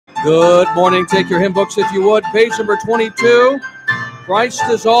Good morning. Take your hymn books if you would. Page number 22. Christ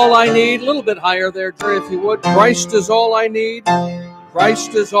is all I need. A little bit higher there, Terry, if you would. Christ is all I need.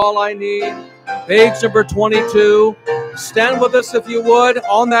 Christ is all I need. Page number 22. Stand with us if you would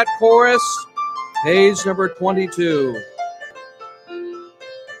on that chorus. Page number 22.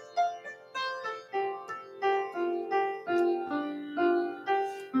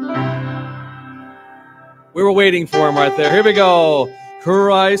 We were waiting for him right there. Here we go.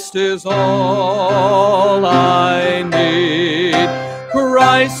 Christ is all I need.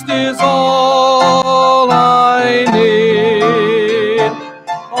 Christ is all I need.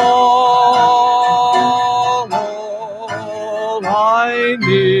 All I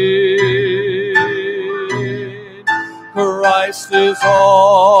need. Christ is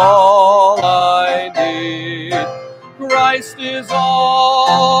all I need. Christ is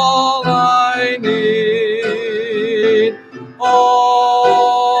all I need. All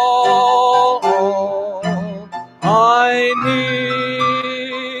I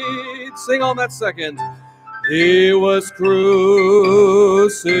need. Sing on that second. He was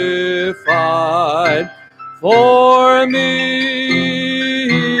crucified for me.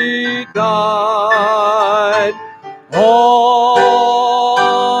 He died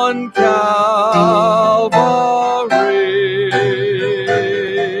on Calvary.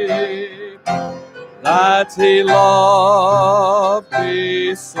 That he loved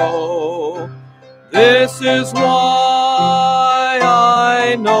me so. This is why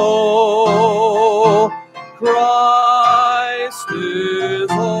I know Christ is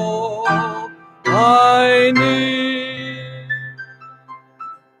all I need.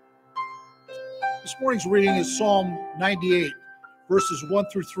 This morning's reading is Psalm 98, verses 1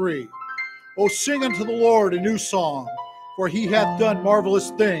 through 3. O sing unto the Lord a new song, for he hath done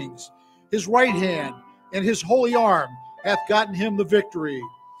marvelous things. His right hand and his holy arm hath gotten him the victory.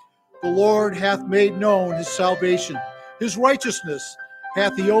 The Lord hath made known his salvation. His righteousness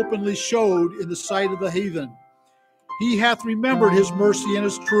hath he openly showed in the sight of the heathen. He hath remembered his mercy and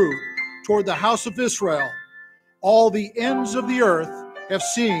his truth toward the house of Israel. All the ends of the earth have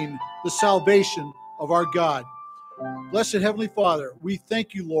seen the salvation of our God. Blessed Heavenly Father, we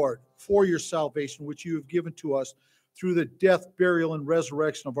thank you, Lord, for your salvation, which you have given to us through the death, burial, and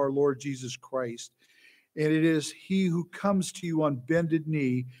resurrection of our Lord Jesus Christ. And it is he who comes to you on bended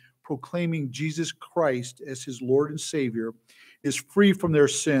knee, proclaiming Jesus Christ as his Lord and Savior, is free from their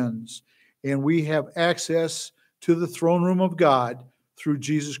sins. And we have access to the throne room of God through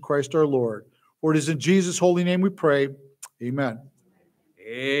Jesus Christ our Lord. For it is in Jesus' holy name we pray. Amen.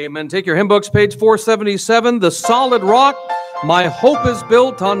 Amen. Take your hymn books, page 477. The solid rock, my hope is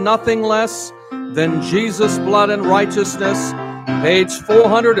built on nothing less than Jesus' blood and righteousness. Page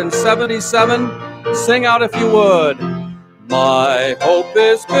 477. Sing out if you would. My hope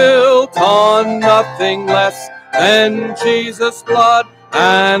is built on nothing less than Jesus' blood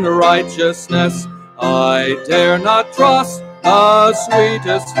and righteousness. I dare not trust the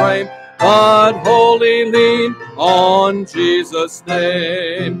sweetest frame, but wholly lean on Jesus'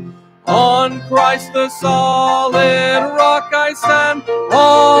 name. On Christ the solid rock I stand,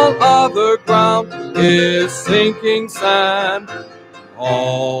 all other ground is sinking sand.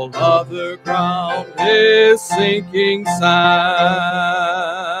 All other ground is sinking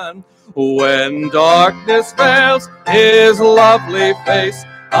sand. When darkness veils his lovely face,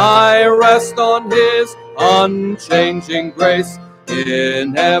 I rest on his unchanging grace.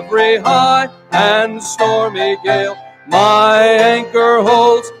 In every high and stormy gale, my anchor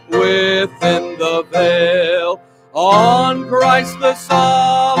holds within the veil. On Christ the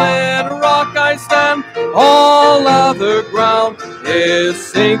solid rock I stand, all other ground is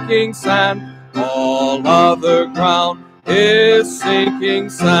sinking sand. All other ground is sinking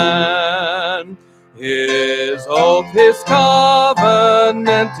sand. His oath, his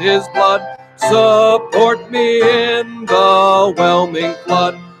covenant, his blood support me in the whelming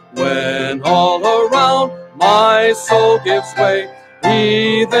flood. When all around my soul gives way,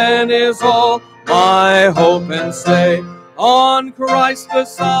 he then is all my hope and stay. On Christ the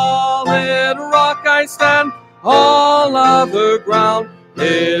solid rock I stand, all other ground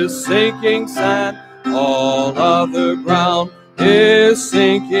is sinking sand. All other ground is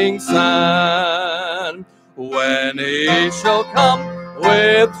sinking sand. When he shall come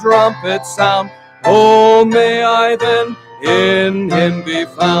with trumpet sound, oh, may I then in him be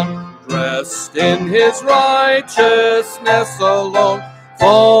found, dressed in his righteousness alone,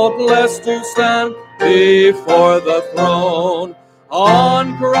 faultless to stand before the throne.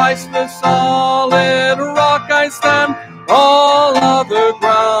 On Christ the solid rock I stand, all other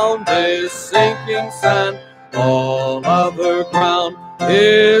ground is sinking sand. All other ground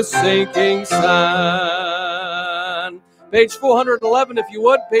is sinking sand. Page 411, if you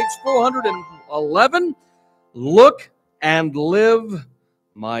would. Page 411. Look and live.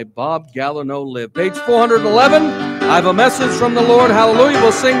 My Bob Galliano live. Page 411. I have a message from the Lord. Hallelujah.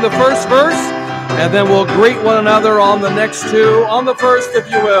 We'll sing the first verse, and then we'll greet one another on the next two. On the first,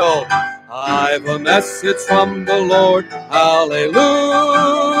 if you will. I've a message from the Lord. Hallelujah.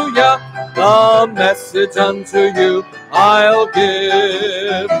 The message unto you I'll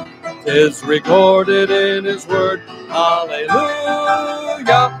give. 'Tis recorded in His word.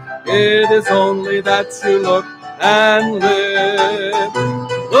 Hallelujah. It is only that you look and live.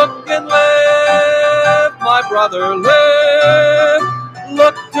 Look and live, my brother, live.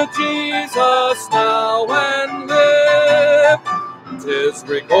 Look to Jesus now and live. 'Tis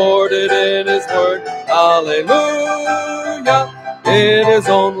recorded in His word. Hallelujah. It is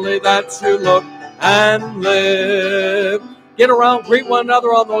only that you look and live. Get around, greet one another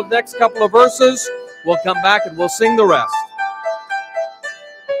on the next couple of verses. We'll come back and we'll sing the rest.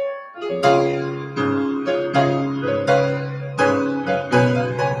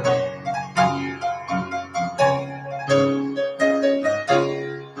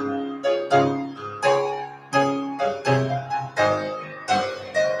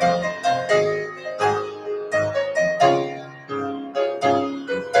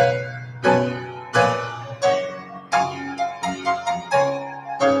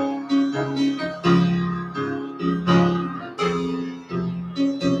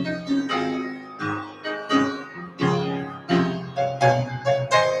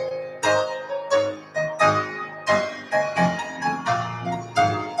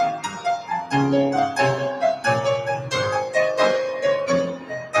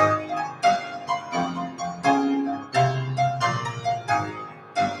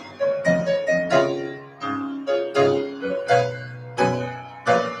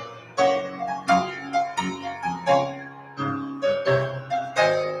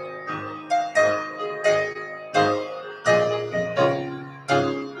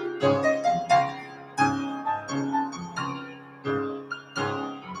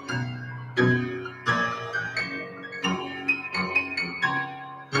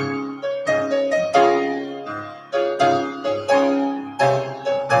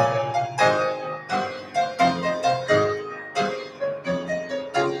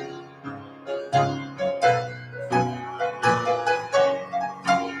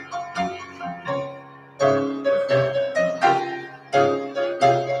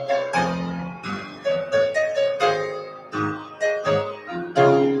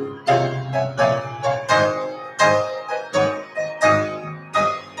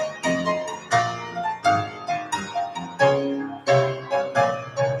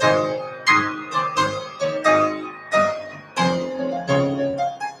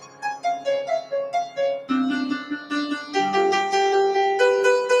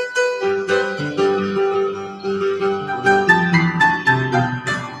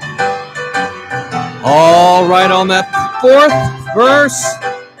 All right, on that fourth verse,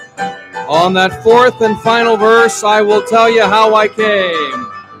 on that fourth and final verse, I will tell you how I came.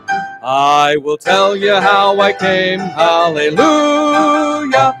 I will tell you how I came, hallelujah,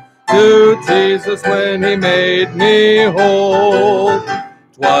 to Jesus when He made me whole.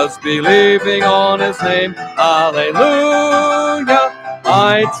 'Twas believing on His name, hallelujah,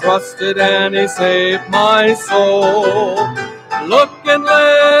 I trusted and He saved my soul. Look and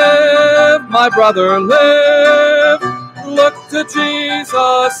live, my brother, live. Look to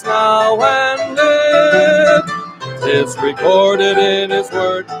Jesus now and live. 'Tis recorded in His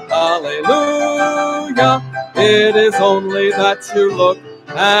word, hallelujah. It is only that you look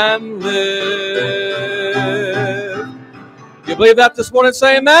and live. You believe that this morning?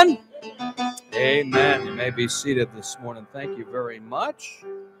 Say amen. Amen. You may be seated this morning. Thank you very much.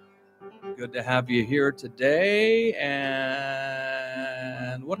 Good to have you here today.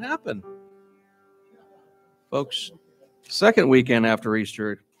 And what happened? Folks, second weekend after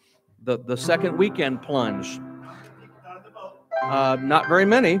Easter, the second weekend plunge. Not very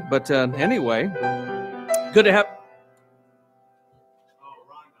many, but anyway, good to have.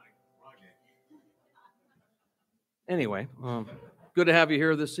 Anyway, good to have you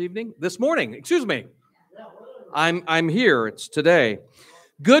here this morning. Excuse me. I'm here. It's today.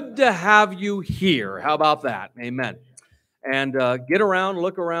 Good to have you here. How about that? Amen. And get around,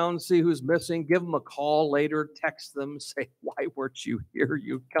 look around, see who's missing. Give them a call later. Text them. Say, why weren't you here,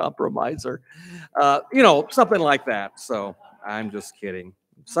 you compromiser? Something like that. So I'm just kidding.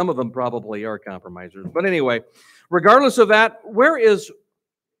 Some of them probably are compromisers. But anyway, regardless of that, where is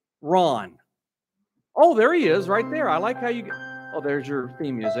Ron? Oh, there he is right there. I like how you... Oh, there's your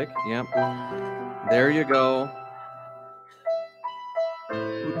theme music. Yep. There you go.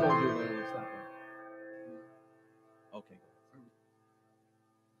 Who told you when it was happening? Okay.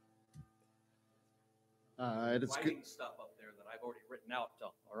 It's good. Writing stuff up there that I've already written out.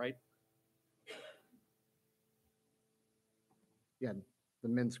 All right. Yeah, the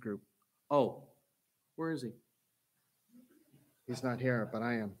men's group. Oh, where is he? He's not here, but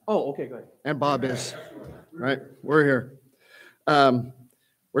I am. Oh, okay, go ahead. And Bob is. Right, we're here.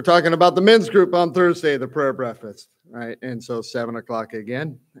 We're talking about the men's group on Thursday, the prayer breakfast, right? And so 7:00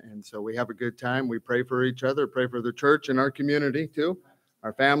 again. And so we have a good time. We pray for each other, pray for the church and our community too,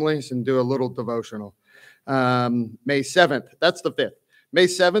 our families, and do a little devotional. May 7th, that's the 5th. May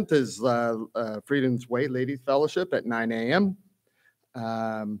 7th is Freedom's Way Ladies Fellowship at 9 a.m.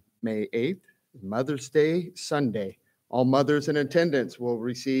 May 8th, Mother's Day Sunday. All mothers in attendance will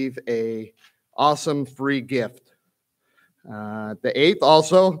receive a awesome free gift. The 8th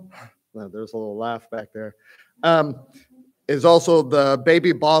also, well, there's a little laugh back there, is also the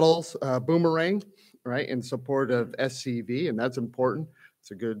baby bottles boomerang, right, in support of SCV, and that's important.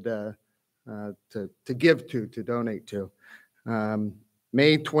 It's a good to give to donate to.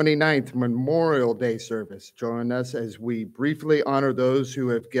 May 29th, Memorial Day service. Join us as we briefly honor those who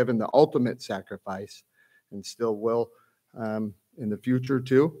have given the ultimate sacrifice and still will in the future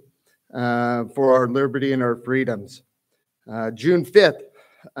too, for our liberty and our freedoms. June 5th,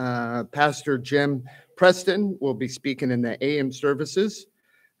 Pastor Jim Preston will be speaking in the AM services.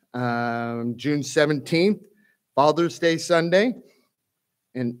 June 17th, Father's Day Sunday.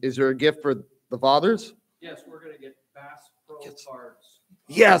 And is there a gift for the fathers? Yes, we're going to get Bass Pro cards.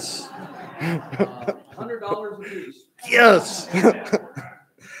 Yes. $100 a piece. Yes.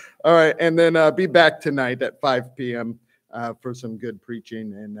 All right. And then be back tonight at 5 p.m. For some good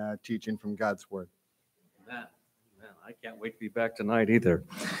preaching and teaching from God's Word. Man, I can't wait to be back tonight either.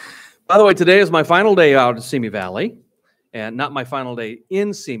 By the way, today is my final day out at Simi Valley. And not my final day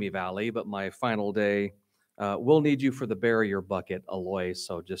in Simi Valley, but my final day. We'll need you for the barrier bucket, Aloy,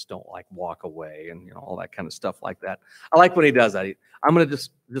 so just don't walk away and all that kind of stuff like that. I like when he does that. I'm going to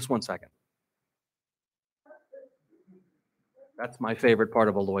just 1 second. That's my favorite part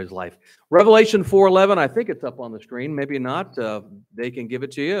of Aloy's life. Revelation 4:11, I think it's up on the screen. Maybe not. They can give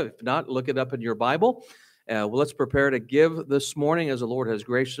it to you. If not, look it up in your Bible. Well, let's prepare to give this morning as the Lord has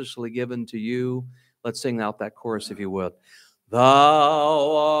graciously given to you. Let's sing out that chorus if you would.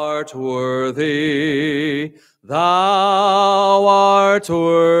 Thou art worthy, thou art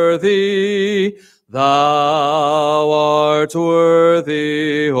worthy, thou art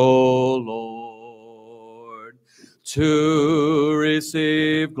worthy, O Lord, to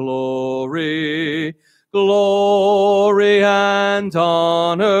receive glory, glory and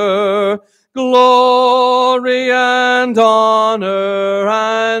honor, glory and honor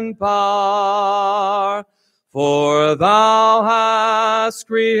and power. For thou hast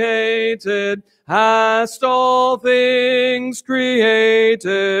created, hast all things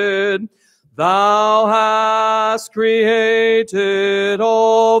created. Thou hast created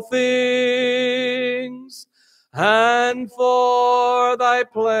all things, and for thy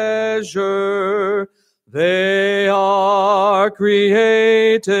pleasure they are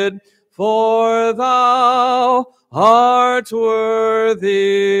created. For thou art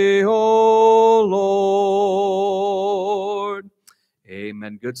worthy, O Lord.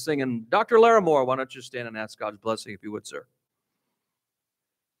 Amen. Good singing. Dr. Larimore, why don't you stand and ask God's blessing, if you would, sir.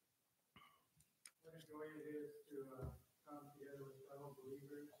 What a joy it is to come together with fellow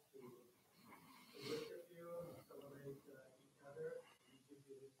believers to worship you and celebrate each other. We give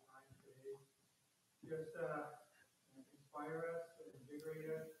you this time today. Just inspire us and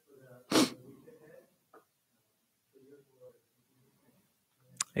invigorate us for the week ahead.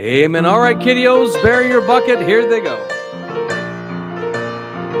 Amen. All right, kiddios, bury your bucket. Here they go.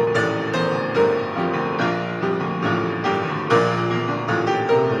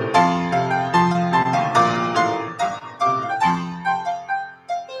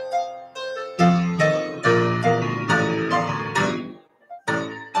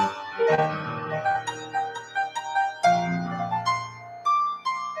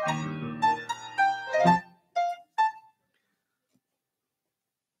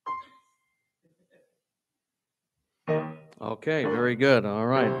 Okay, very good. All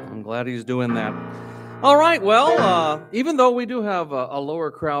right. I'm glad he's doing that. All right. Well, even though we do have a lower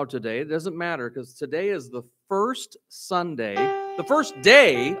crowd today, it doesn't matter because today is the first Sunday, the first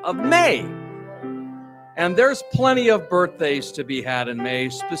day of May. And there's plenty of birthdays to be had in May,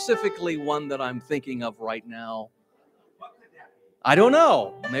 specifically one that I'm thinking of right now. I don't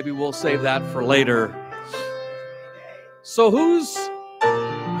know. Maybe we'll save that for later. So who's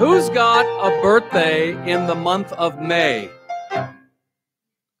got a birthday in the month of May?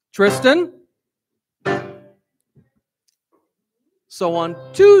 Tristan? So on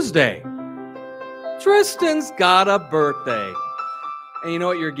Tuesday, Tristan's got a birthday. And you know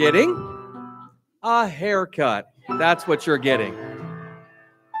what you're getting? A haircut. That's what you're getting.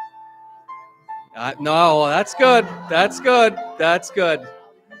 No, that's good. That's good. That's good.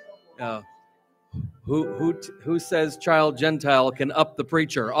 Who says child Gentile can up the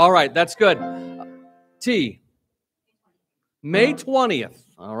preacher? All right, that's good. T. May 20th.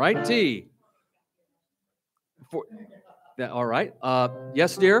 All right, T. All right.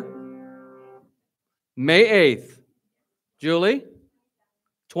 Yes, dear. May 8th. Julie.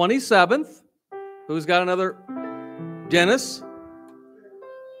 27th. Who's got another? Dennis.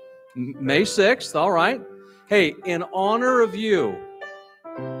 May 6th. All right. Hey, in honor of you.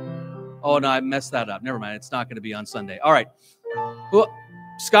 Oh, no, I messed that up. Never mind. It's not going to be on Sunday. All right.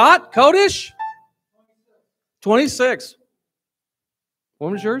 Scott? Kodish? 26.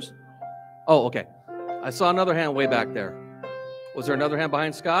 What was yours? Oh, okay. I saw another hand way back there. Was there another hand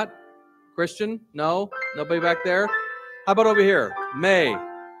behind Scott? Christian? No? Nobody back there? How about over here? May.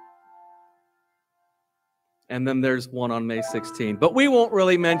 And then there's one on May 16th. But we won't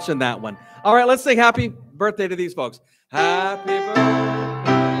really mention that one. All right, let's sing happy birthday to these folks. Happy birthday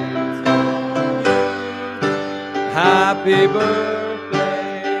to you. Happy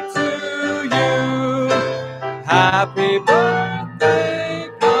birthday to you. Happy birthday.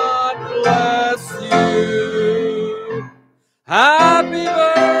 God bless you. Happy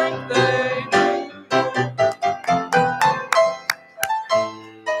birthday.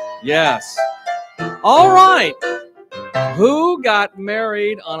 Yes. All right. Who got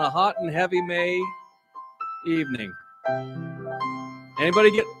married on a hot and heavy May evening?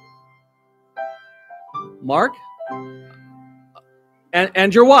 Anybody get Mark?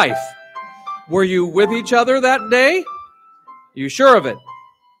 And your wife? Were you with each other that day? You sure of it?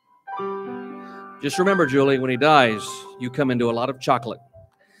 Just remember, Julie, when he dies, you come into a lot of chocolate.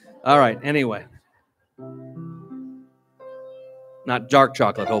 All right, anyway. Not dark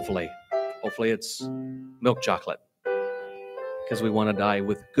chocolate, hopefully. Hopefully it's milk chocolate. Because we want to die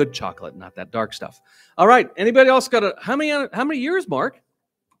with good chocolate, not that dark stuff. All right, anybody else got a... How many years, Mark?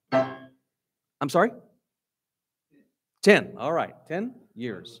 I'm sorry? 10. All right, 10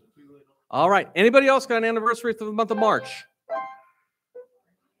 years. All right, anybody else got an anniversary for the month of March?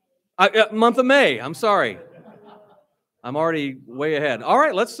 Month of May, I'm sorry. I'm already way ahead. All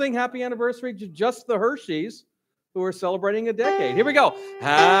right, let's sing happy anniversary to just the Hershey's, who are celebrating a decade. Here we go.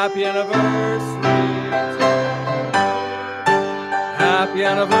 Happy anniversary. Happy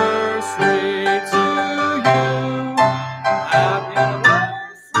anniversary to you. Happy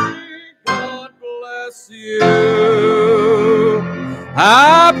anniversary. God bless you.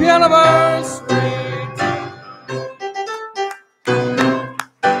 Happy anniversary.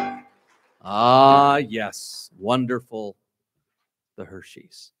 Ah, yes. Wonderful. The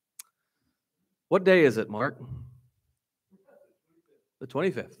Hershey's. What day is it, Mark? The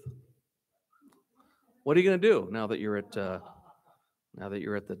 25th. What are you going to do now that you're at the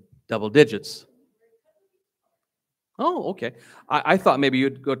double digits? Oh, okay. I thought maybe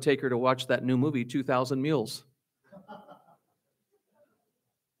you'd go take her to watch that new movie, 2,000 Mules.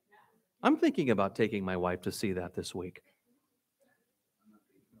 I'm thinking about taking my wife to see that this week.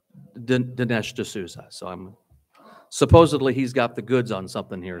 Dinesh D'Souza. So I'm supposedly he's got the goods on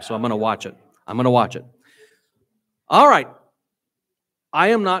something here, so I'm going to watch it. All right. I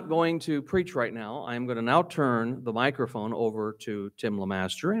am not going to preach right now. I am going to now turn the microphone over to Tim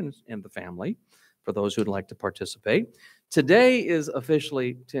Lemaster and the family, for those who'd like to participate. Today is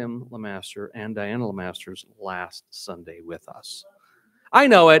officially Tim Lemaster and Diana Lemaster's last Sunday with us. I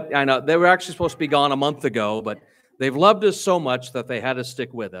know it. I know. They were actually supposed to be gone a month ago, but they've loved us so much that they had to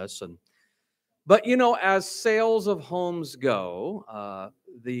stick with us. But, you know, as sales of homes go,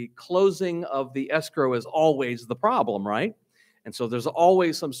 the closing of the escrow is always the problem, right? And so there's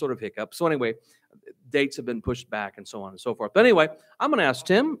always some sort of hiccup. So anyway, dates have been pushed back and so on and so forth. But anyway, I'm going to ask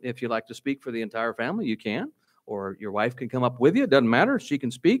Tim, if you'd like to speak for the entire family, you can. Or your wife can come up with you. It doesn't matter. She can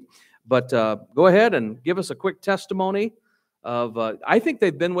speak. But go ahead and give us a quick testimony of, I think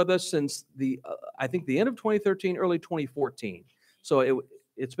they've been with us since the end of 2013, early 2014. So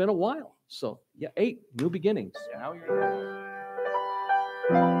it's been a while. So yeah, 8 new beginnings. Now you're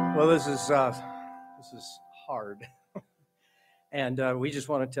Well, this is hard. And we just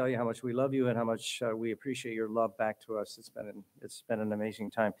want to tell you how much we love you and how much we appreciate your love back to us. It's been an amazing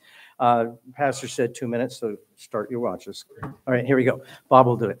time. Pastor said 2 minutes, so start your watches. All right, here we go. Bob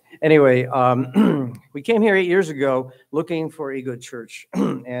will do it. Anyway, we came here 8 years ago looking for a good church,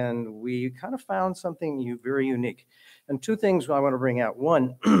 and we kind of found something very unique. And two things I want to bring out.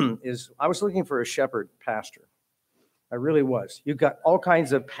 One is I was looking for a shepherd pastor. I really was. You've got all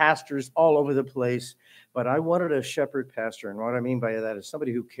kinds of pastors all over the place, but I wanted a shepherd pastor. And what I mean by that is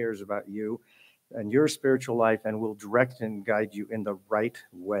somebody who cares about you and your spiritual life and will direct and guide you in the right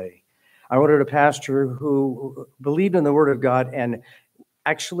way. I wanted a pastor who believed in the Word of God and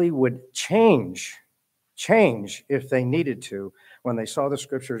actually would change if they needed to when they saw the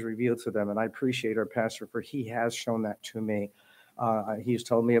scriptures revealed to them. And I appreciate our pastor, for he has shown that to me. He's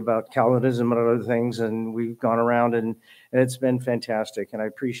told me about Calvinism and other things, and we've gone around, and it's been fantastic, and I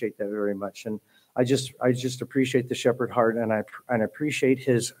appreciate that very much. And I just appreciate the shepherd heart, and I appreciate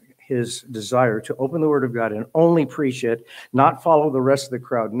his desire to open the Word of God and only preach it, not follow the rest of the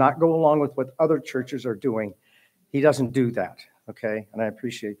crowd, not go along with what other churches are doing. He doesn't do that, okay? And I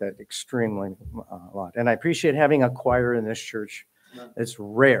appreciate that extremely a lot. And I appreciate having a choir in this church. It's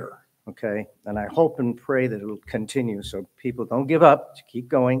rare. Okay, and I hope and pray that it'll continue so people don't give up, keep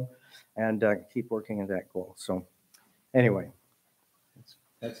going, and keep working at that goal. So, anyway,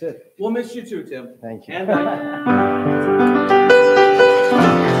 that's it. We'll miss you too, Tim. Thank you.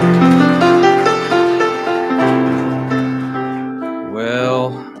 Well,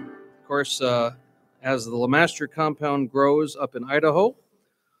 of course, as the Lemaster compound grows up in Idaho,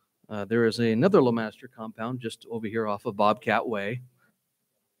 there is another Lemaster compound just over here off of Bobcat Way.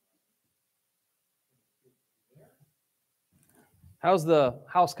 How's the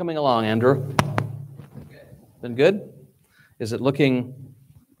house coming along, Andrew? Been good? Is it looking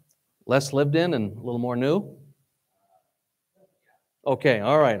less lived in and a little more new? Okay,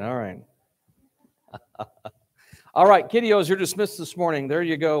 all right. All right, kiddios, you're dismissed this morning. There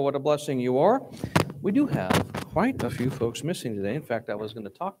you go. What a blessing you are. We do have quite a few folks missing today. In fact, I was going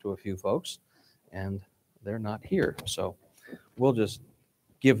to talk to a few folks, and they're not here. So we'll just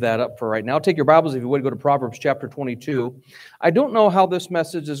give that up for right now. Take your Bibles, if you would, go to Proverbs chapter 22. I don't know how this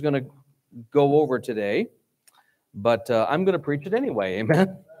message is going to go over today, but I'm going to preach it anyway.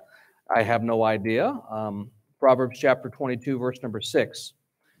 Amen. I have no idea. Proverbs chapter 22, verse number 6.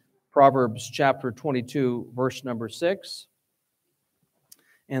 Proverbs chapter 22, verse number 6.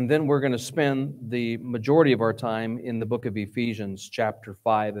 And then we're going to spend the majority of our time in the book of Ephesians chapter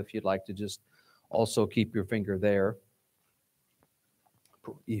 5, if you'd like to just also keep your finger there.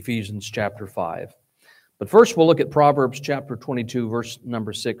 Ephesians chapter 5. But first we'll look at Proverbs chapter 22, verse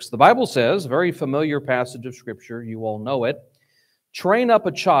number 6. The Bible says, a very familiar passage of Scripture, you all know it, train up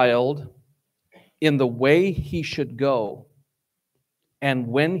a child in the way he should go, and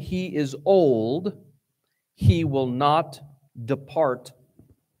when he is old, he will not depart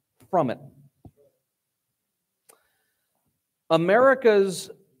from it.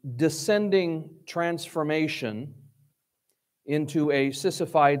 America's descending transformation into a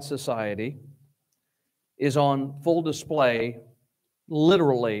sissified society is on full display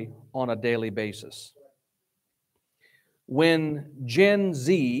literally on a daily basis. When Gen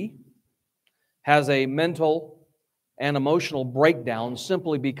Z has a mental and emotional breakdown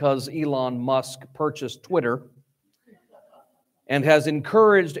simply because Elon Musk purchased Twitter and has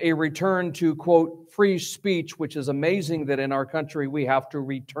encouraged a return to, quote, free speech, which is amazing that in our country we have to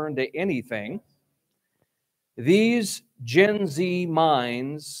return to anything, these Gen Z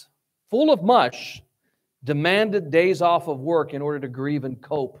minds, full of mush, demanded days off of work in order to grieve and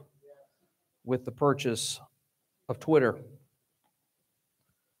cope with the purchase of Twitter.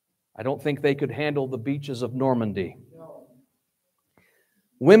 I don't think they could handle the beaches of Normandy.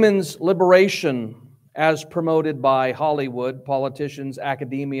 Women's liberation, as promoted by Hollywood, politicians,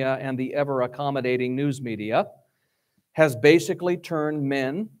 academia, and the ever-accommodating news media, has basically turned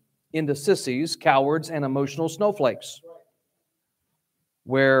men into sissies, cowards, and emotional snowflakes,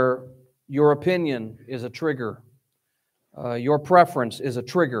 where your opinion is a trigger, your preference is a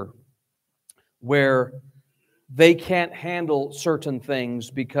trigger, where they can't handle certain things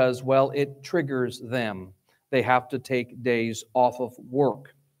because, well, it triggers them. They have to take days off of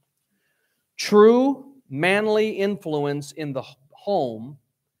work. True manly influence in the home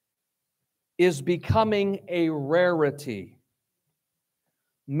is becoming a rarity.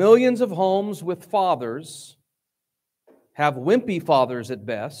 Millions of homes with fathers have wimpy fathers at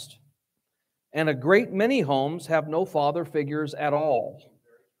best, and a great many homes have no father figures at all.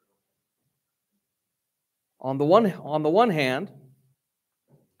 On the one hand,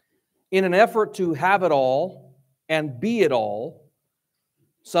 in an effort to have it all and be it all,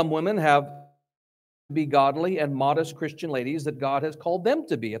 Some women have to be godly and modest Christian ladies that God has called them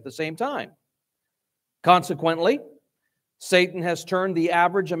to be at the same time. Consequently, Satan has turned the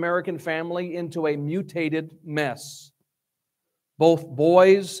average American family into a mutated mess. Both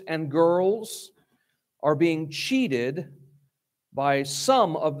boys and girls are being cheated by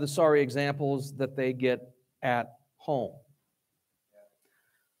some of the sorry examples that they get at home.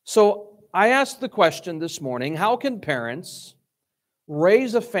 So I asked the question this morning, how can parents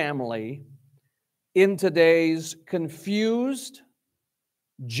raise a family in today's confused,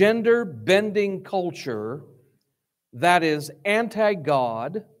 gender-bending culture that is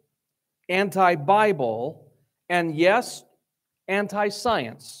anti-God, anti-Bible, and yes,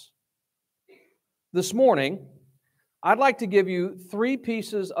 anti-science? This morning, I'd like to give you 3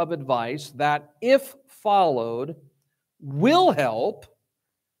 pieces of advice that, if followed, will help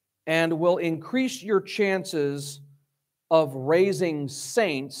and will increase your chances of raising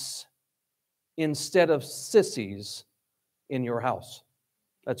saints instead of sissies in your house.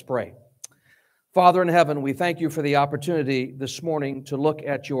 Let's pray. Father in heaven, we thank you for the opportunity this morning to look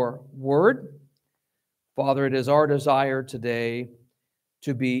at your word. Father, it is our desire today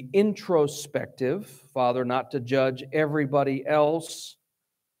to be introspective, Father, not to judge everybody else,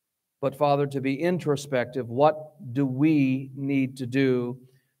 but Father, to be introspective. What do we need to do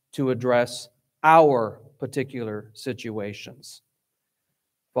to address our particular situations?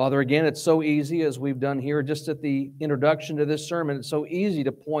 Father, again, it's so easy, as we've done here just at the introduction to this sermon, it's so easy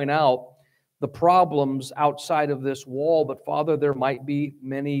to point out the problems outside of this wall, but Father, there might be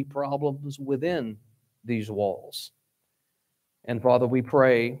many problems within these walls. And Father, we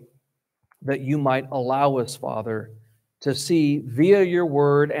pray that you might allow us, Father, to see via your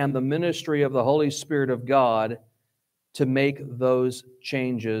word and the ministry of the Holy Spirit of God to make those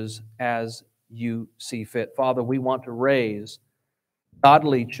changes as you see fit. Father, we want to raise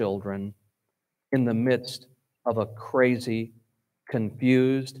godly children in the midst of a crazy,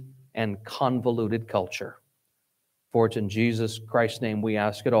 confused, and convoluted culture. For it's in Jesus Christ's name we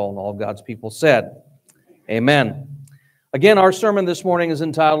ask it all, and all God's people said, amen. Again, our sermon this morning is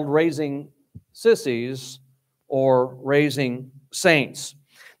entitled Raising Sissies or Raising Saints.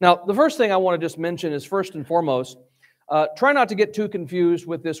 Now, the first thing I want to just mention is, first and foremost, try not to get too confused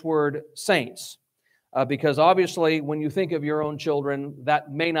with this word saints, because obviously when you think of your own children,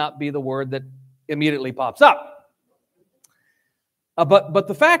 that may not be the word that immediately pops up. But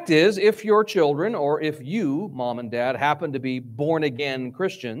the fact is, if your children, or if you, mom and dad, happen to be born-again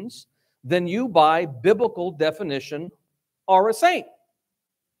Christians, then you, by biblical definition, are a saint.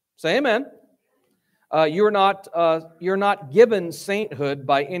 Say amen. You're not given sainthood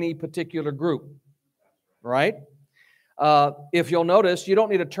by any particular group, right? If you'll notice, you don't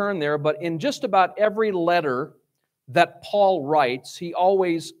need to turn there, but in just about every letter that Paul writes, he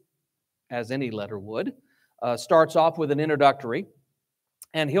always, as any letter would, starts off with an introductory,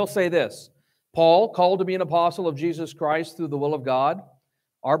 and he'll say this: Paul, called to be an apostle of Jesus Christ through the will of God,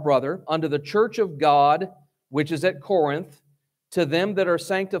 our brother, unto the church of God, which is at Corinth, to them that are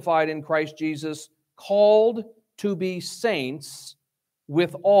sanctified in Christ Jesus, called to be saints,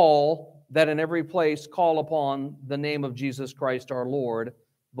 with all that in every place call upon the name of Jesus Christ our Lord,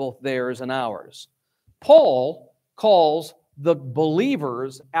 both theirs and ours. Paul calls the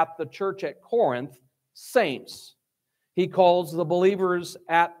believers at the church at Corinth saints. He calls the believers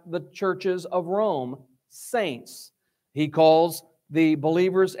at the churches of Rome saints. He calls the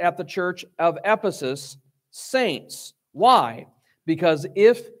believers at the church of Ephesus saints. Why? Because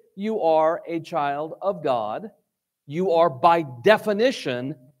if you are a child of God, you are by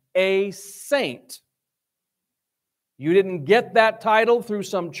definition a saint. You didn't get that title through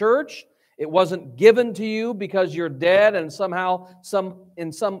some church. It wasn't given to you because you're dead and somehow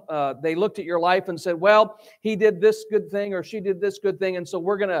they looked at your life and said, well, he did this good thing or she did this good thing, and so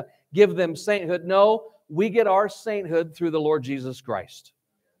we're going to give them sainthood. No, we get our sainthood through the Lord Jesus Christ.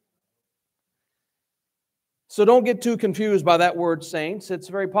 So don't get too confused by that word saints. It's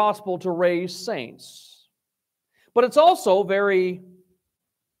very possible to raise saints. But it's also very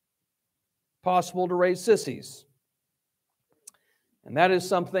possible to raise sissies. And that is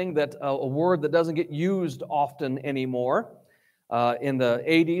something that, a word that doesn't get used often anymore. In the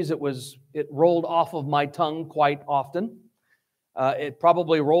 80s, it rolled off of my tongue quite often. It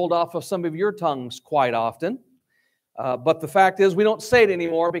probably rolled off of some of your tongues quite often. But the fact is, we don't say it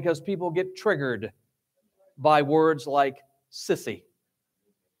anymore because people get triggered by words like sissy.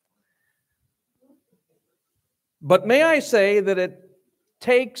 But may I say that it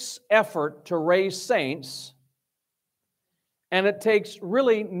takes effort to raise saints, and it takes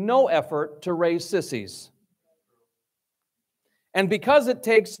really no effort to raise sissies. And because it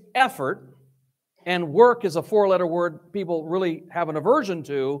takes effort, and work is a four-letter word people really have an aversion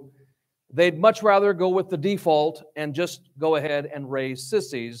to, they'd much rather go with the default and just go ahead and raise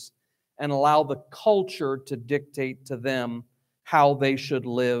sissies and allow the culture to dictate to them how they should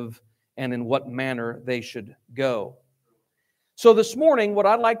live and in what manner they should go. So this morning, what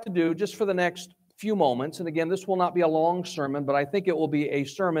I'd like to do, just for the next few moments, and again, this will not be a long sermon, but I think it will be a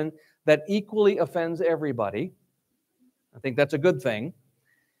sermon that equally offends everybody. I think that's a good thing.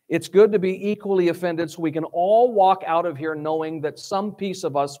 It's good to be equally offended so we can all walk out of here knowing that some piece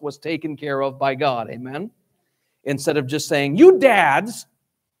of us was taken care of by God. Amen? Instead of just saying, you dads,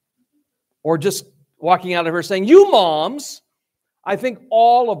 or just walking out of here saying, you moms. I think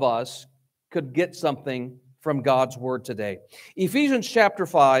all of us could get something from God's Word today. Ephesians chapter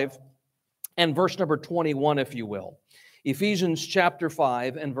 5 and verse number 21, if you will. Ephesians chapter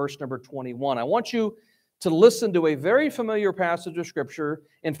 5 and verse number 21. I want you to listen to a very familiar passage of Scripture.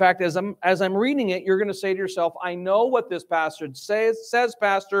 In fact, as I'm reading it, you're going to say to yourself, I know what this passage says,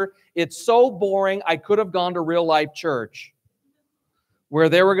 Pastor. It's so boring, I could have gone to real life church, where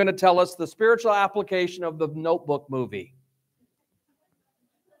they were going to tell us the spiritual application of the Notebook movie.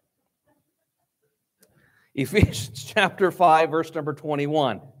 Ephesians chapter 5, verse number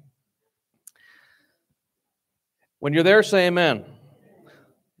 21. When you're there, say amen.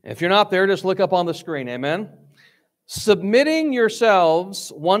 If you're not there, just look up on the screen. Amen. Submitting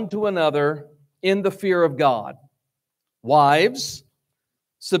yourselves one to another in the fear of God. Wives,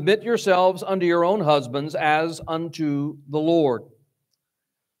 submit yourselves unto your own husbands as unto the Lord.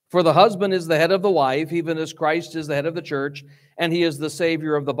 For the husband is the head of the wife, even as Christ is the head of the church, and he is the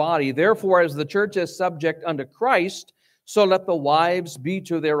Savior of the body. Therefore, as the church is subject unto Christ, so let the wives be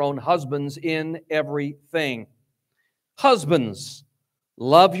to their own husbands in everything. Husbands,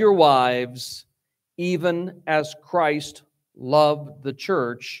 love your wives, even as Christ loved the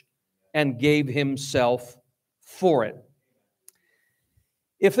church and gave himself for it.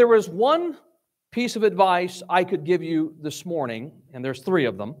 If there was one piece of advice I could give you this morning, and there's three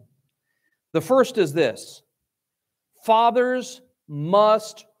of them. The first is this: fathers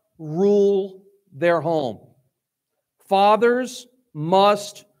must rule their home. Fathers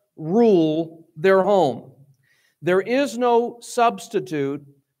must rule their home. There is no substitute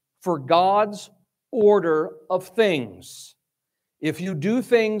for God's order of things. If you do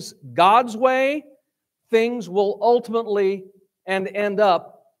things God's way, things will ultimately and end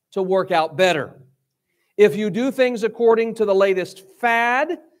up to work out better. If you do things according to the latest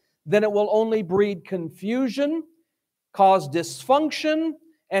fad, then it will only breed confusion, cause dysfunction,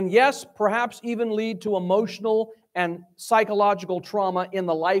 and yes, perhaps even lead to emotional and psychological trauma in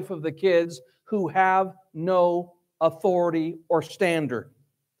the life of the kids who have no authority or standard.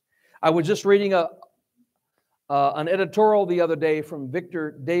 I was just reading an editorial the other day from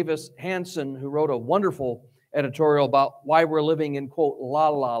Victor Davis Hanson, who wrote a wonderful editorial about why we're living in, quote, la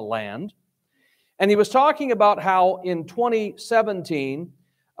la land. And he was talking about how in 2017,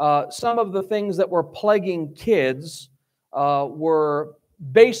 some of the things that were plaguing kids were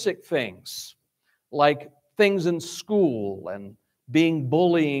basic things, like things in school and being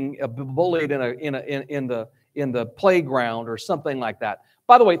bullied in the playground or something like that.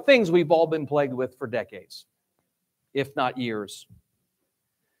 By the way, things we've all been plagued with for decades, if not years.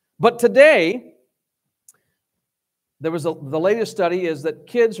 But today, the latest study is that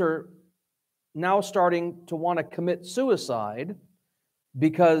kids are now starting to want to commit suicide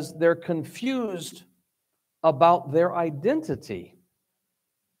because they're confused about their identity.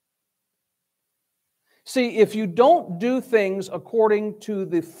 See, if you don't do things according to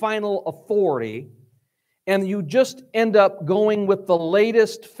the final authority, and you just end up going with the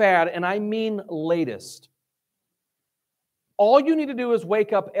latest fad, and I mean latest, all you need to do is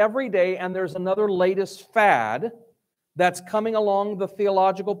wake up every day and there's another latest fad that's coming along the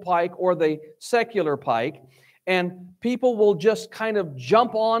theological pike or the secular pike, and people will just kind of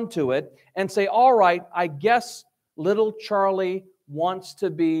jump onto it and say, all right, I guess little Charlie wants to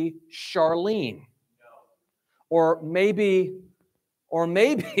be Charlene. Or maybe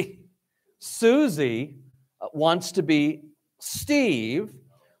Susie wants to be Steve,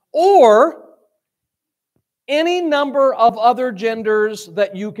 or any number of other genders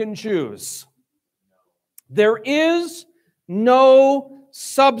that you can choose. There is no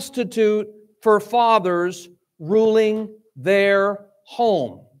substitute for fathers ruling their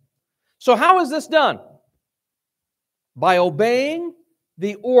home. So how is this done? By obeying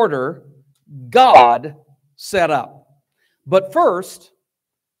the order God set up. But first,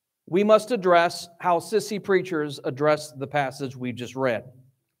 we must address how sissy preachers address the passage we just read.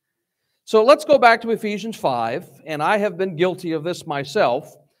 So let's go back to Ephesians 5, and I have been guilty of this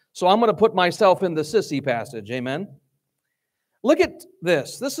myself, so I'm going to put myself in the sissy passage, amen? Look at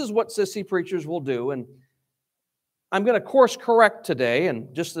this. This is what sissy preachers will do, and I'm going to course correct today,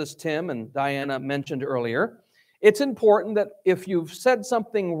 and just as Tim and Diana mentioned earlier, it's important that if you've said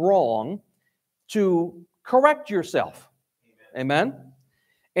something wrong, to correct yourself, amen?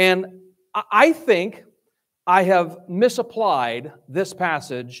 And I think I have misapplied this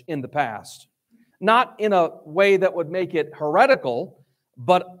passage in the past. Not in a way that would make it heretical,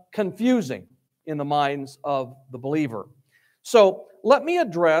 but confusing in the minds of the believer. So let me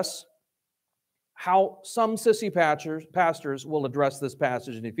address how some sissy pastors will address this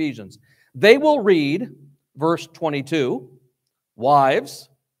passage in Ephesians. They will read verse 22, wives,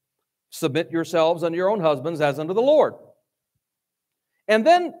 submit yourselves unto your own husbands as unto the Lord. And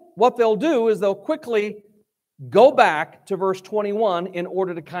then what they'll do is they'll quickly go back to verse 21 in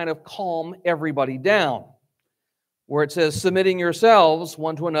order to kind of calm everybody down, where it says, submitting yourselves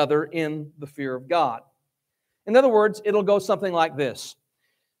one to another in the fear of God. In other words, it'll go something like this.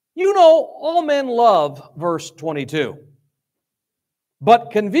 You know, all men love verse 22, but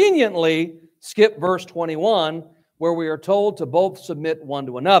conveniently skip verse 21, where we are told to both submit one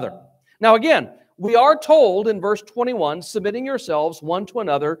to another. Now again, we are told in verse 21, submitting yourselves one to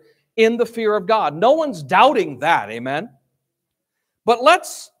another in the fear of God. No one's doubting that, amen? But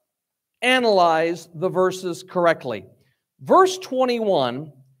let's analyze the verses correctly. Verse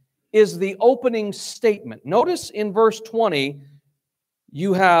 21 is the opening statement. Notice in verse 20,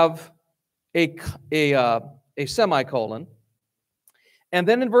 you have a semicolon. And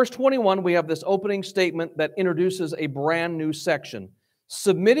then in verse 21, we have this opening statement that introduces a brand new section.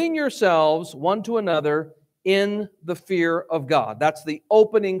 Submitting yourselves one to another in the fear of God. That's the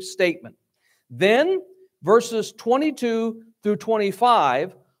opening statement. Then verses 22 through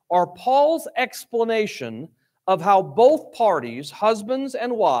 25 are Paul's explanation of how both parties, husbands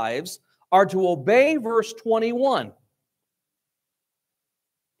and wives, are to obey verse 21.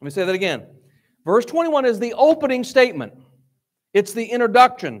 Let me say that again. Verse 21 is the opening statement. It's the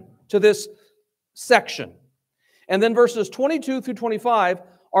introduction to this section. And then verses 22 through 25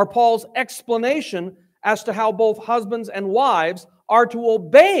 are Paul's explanation as to how both husbands and wives are to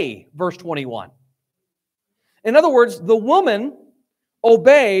obey verse 21. In other words, the woman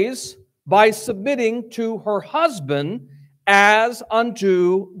obeys by submitting to her husband as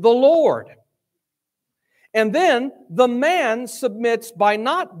unto the Lord. And then the man submits by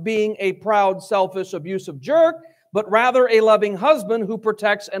not being a proud, selfish, abusive jerk, but rather a loving husband who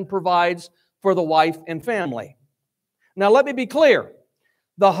protects and provides for the wife and family. Now let me be clear.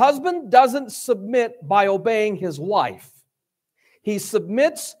 The husband doesn't submit by obeying his wife. He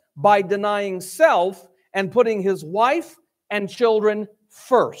submits by denying self and putting his wife and children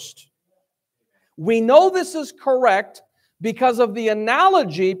first. We know this is correct because of the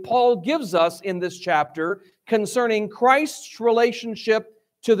analogy Paul gives us in this chapter concerning Christ's relationship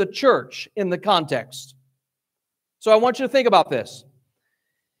to the church in the context. So I want you to think about this.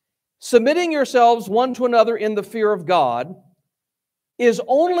 Submitting yourselves one to another in the fear of God is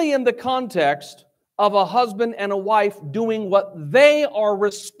only in the context of a husband and a wife doing what they are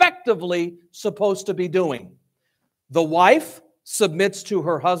respectively supposed to be doing. The wife submits to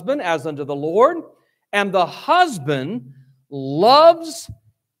her husband as unto the Lord, and the husband loves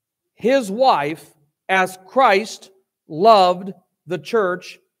his wife as Christ loved the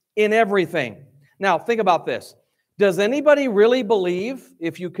church in everything. Now, think about this. Does anybody really believe,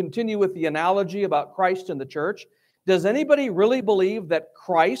 if you continue with the analogy about Christ and the church, does anybody really believe that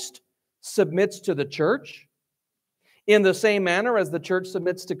Christ submits to the church in the same manner as the church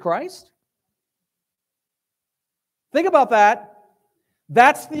submits to Christ? Think about that.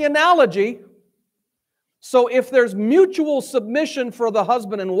 That's the analogy. So if there's mutual submission for the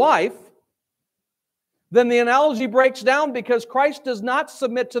husband and wife, then the analogy breaks down because Christ does not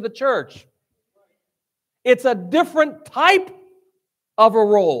submit to the church. It's a different type of a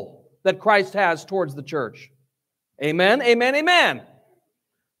role that Christ has towards the church. Amen, amen, amen.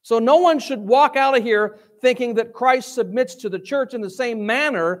 So no one should walk out of here thinking that Christ submits to the church in the same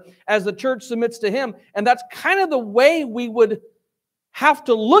manner as the church submits to him. And that's kind of the way we would have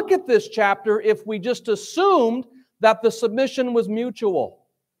to look at this chapter if we just assumed that the submission was mutual.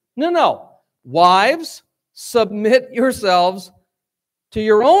 No. Wives, submit yourselves to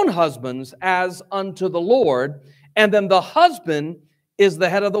your own husbands as unto the Lord. And then the husband is the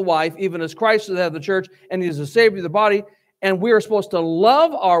head of the wife, even as Christ is the head of the church, and he is the Savior of the body. And we are supposed to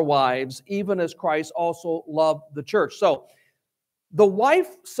love our wives, even as Christ also loved the church. So the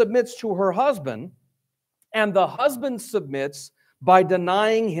wife submits to her husband, and the husband submits by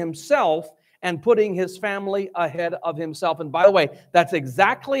denying himself and putting his family ahead of himself. And by the way, that's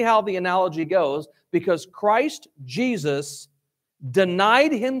exactly how the analogy goes, because Christ Jesus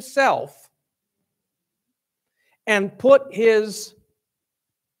denied himself and put his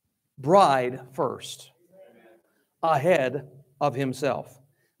bride first, ahead of himself.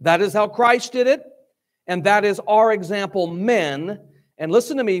 That is how Christ did it, and that is our example, men. And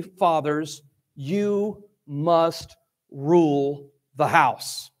listen to me, fathers, you must rule the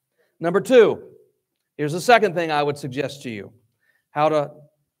house. Number two, here's the second thing I would suggest to you. How to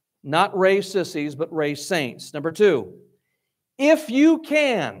not raise sissies, but raise saints. Number two, if you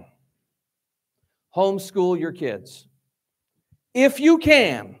can, homeschool your kids. If you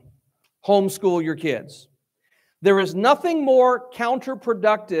can, homeschool your kids. There is nothing more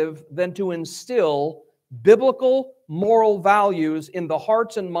counterproductive than to instill biblical moral values in the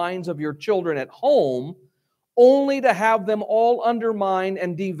hearts and minds of your children at home, only to have them all undermined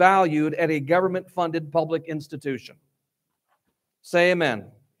and devalued at a government-funded public institution. Say amen.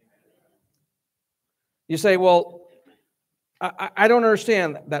 You say, well, I don't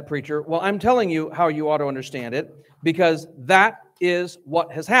understand that, preacher. Well, I'm telling you how you ought to understand it, because that is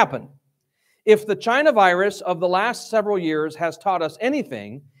what has happened. If the China virus of the last several years has taught us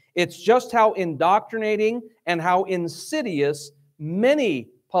anything, it's just how indoctrinating and how insidious many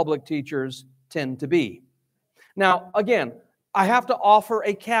public teachers tend to be. Now, again, I have to offer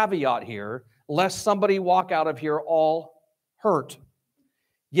a caveat here, lest somebody walk out of here all hurt.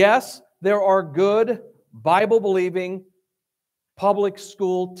 Yes, there are good, Bible-believing public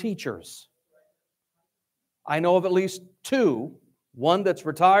school teachers. I know of at least two, one that's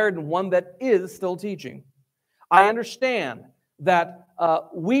retired and one that is still teaching. I understand that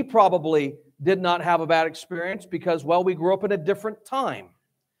we probably did not have a bad experience because, well, we grew up in a different time.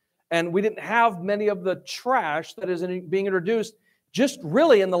 And we didn't have many of the trash that is being introduced just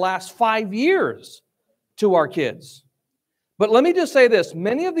really in the last 5 years to our kids. But let me just say this.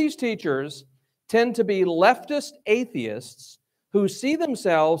 Many of these teachers tend to be leftist atheists who see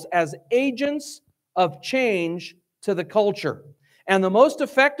themselves as agents of change to the culture. And the most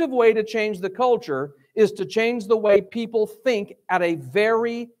effective way to change the culture is to change the way people think at a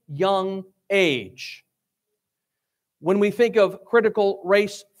very young age. When we think of critical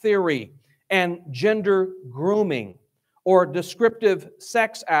race theory and gender grooming or descriptive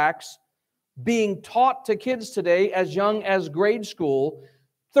sex acts being taught to kids today as young as grade school,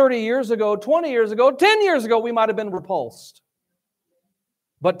 30 years ago, 20 years ago, 10 years ago, we might have been repulsed.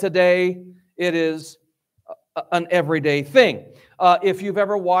 But today, it is an everyday thing. If you've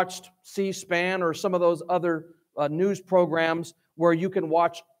ever watched C-SPAN or some of those other news programs where you can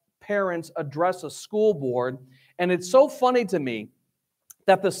watch parents address a school board, and it's so funny to me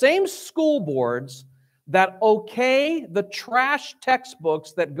that the same school boards that okay the trash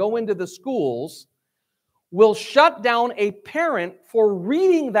textbooks that go into the schools will shut down a parent for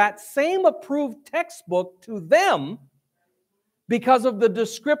reading that same approved textbook to them because of the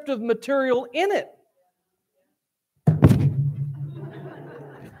descriptive material in it.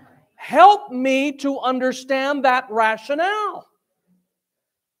 Help me to understand that rationale.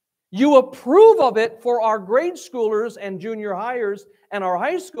 You approve of it for our grade schoolers and junior hires and our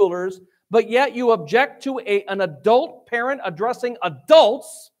high schoolers, but yet you object to an adult parent addressing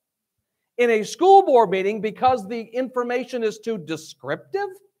adults in a school board meeting because the information is too descriptive?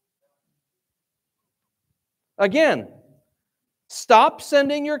 Again, stop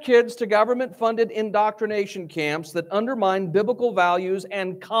sending your kids to government-funded indoctrination camps that undermine biblical values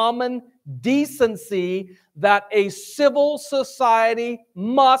and common decency that a civil society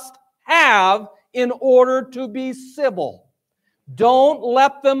must have in order to be civil. Don't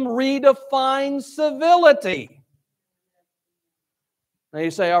let them redefine civility. Now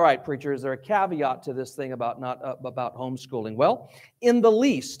you say, all right, preacher, is there a caveat to this thing about about homeschooling? Well, in the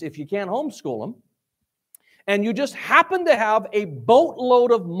least, if you can't homeschool them, and you just happen to have a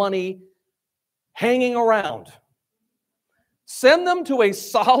boatload of money hanging around, send them to a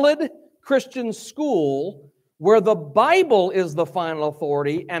solid Christian school where the Bible is the final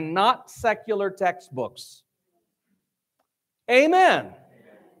authority and not secular textbooks. Amen.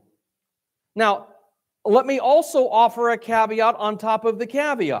 Now, let me also offer a caveat on top of the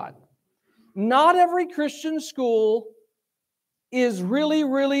caveat. Not every Christian school is really,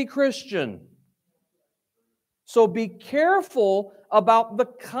 really Christian. So be careful about the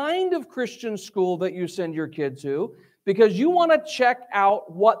kind of Christian school that you send your kid to, because you want to check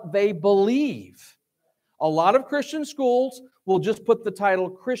out what they believe. A lot of Christian schools will just put the title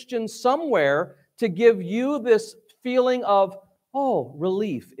Christian somewhere to give you this feeling of, oh,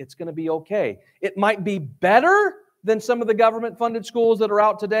 relief, it's going to be okay. It might be better than some of the government-funded schools that are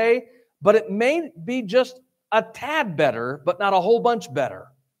out today, but it may be just a tad better, but not a whole bunch better.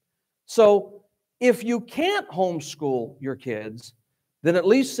 So if you can't homeschool your kids, then at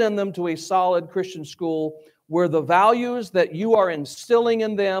least send them to a solid Christian school where the values that you are instilling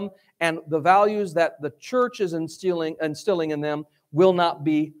in them and the values that the church is instilling in them will not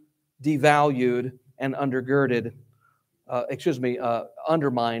be devalued and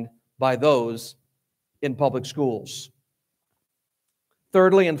undermined by those in public schools.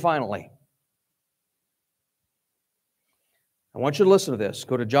 Thirdly and finally, I want you to listen to this.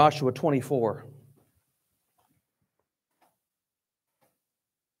 Go to Joshua 24.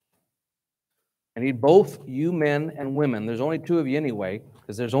 I need both you men and women. There's only two of you anyway,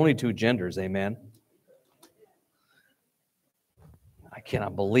 because there's only two genders, amen? I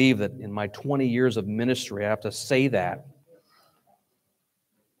cannot believe that in my 20 years of ministry I have to say that.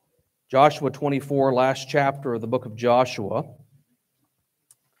 Joshua 24, last chapter of the book of Joshua.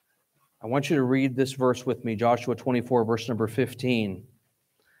 I want you to read this verse with me, Joshua 24, verse number 15.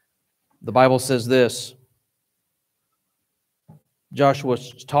 The Bible says this.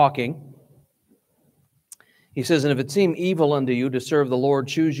 Joshua's talking. He says, "And if it seem evil unto you to serve the Lord,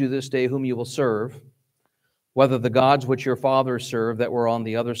 choose you this day whom you will serve, whether the gods which your fathers served that were on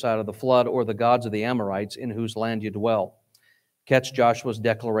the other side of the flood, or the gods of the Amorites in whose land you dwell." Catch Joshua's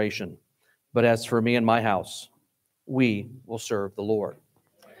declaration. "But as for me and my house, we will serve the Lord."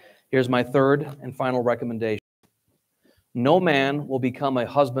 Here's my third and final recommendation. No man will become a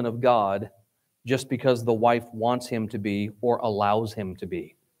husband of God just because the wife wants him to be or allows him to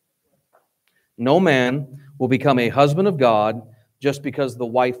be. No man will become a husband of God just because the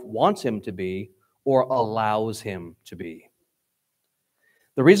wife wants him to be or allows him to be.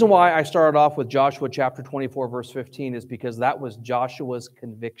 The reason why I started off with Joshua chapter 24, verse 15 is because that was Joshua's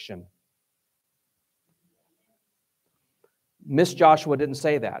conviction. Miss Joshua didn't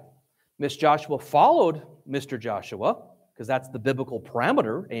say that. Miss Joshua followed Mr. Joshua, because that's the biblical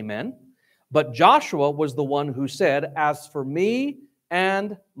parameter, amen. But Joshua was the one who said, "As for me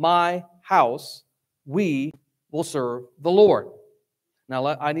and my house, we will serve the Lord." Now,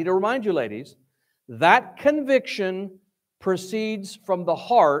 I need to remind you, ladies, that conviction proceeds from the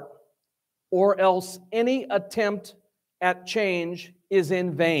heart, or else any attempt at change is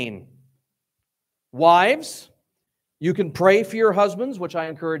in vain. Wives, you can pray for your husbands, which I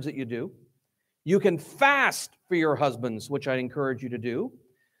encourage that you do. You can fast for your husbands, which I encourage you to do.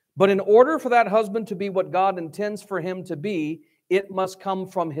 But in order for that husband to be what God intends for him to be, it must come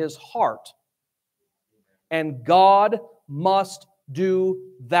from his heart. And God must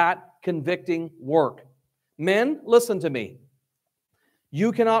do that convicting work. Men, listen to me.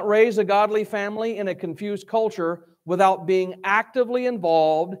 You cannot raise a godly family in a confused culture without being actively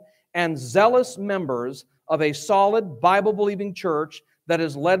involved and zealous members of a solid Bible-believing church that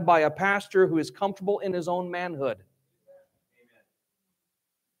is led by a pastor who is comfortable in his own manhood.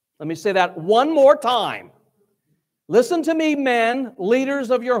 Let me say that one more time. Listen to me, men, leaders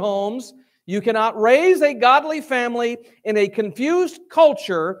of your homes. You cannot raise a godly family in a confused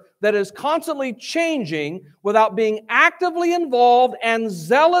culture that is constantly changing without being actively involved and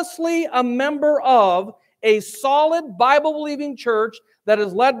zealously a member of a solid Bible-believing church that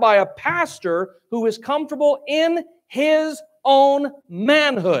is led by a pastor who is comfortable in his own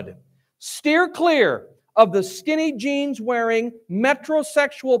manhood. Steer clear of the skinny jeans wearing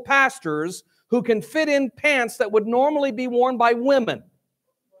metrosexual pastors who can fit in pants that would normally be worn by women.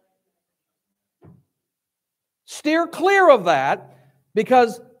 Steer clear of that,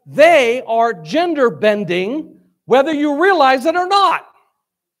 because they are gender bending, whether you realize it or not.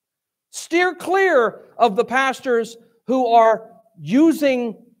 Steer clear of the pastors who are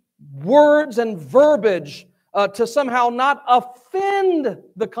using words and verbiage to somehow not offend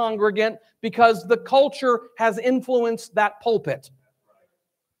the congregant because the culture has influenced that pulpit.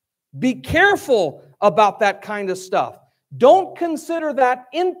 Be careful about that kind of stuff. Don't consider that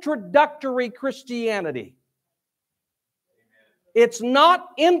introductory Christianity. It's not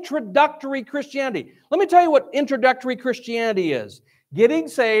introductory Christianity. Let me tell you what introductory Christianity is. Getting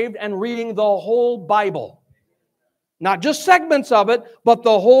saved and reading the whole Bible. Not just segments of it, but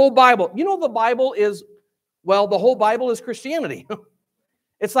the whole Bible. You know, the Bible is, well, the whole Bible is Christianity.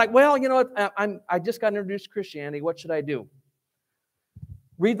 It's like, well, you know, I just got introduced to Christianity. What should I do?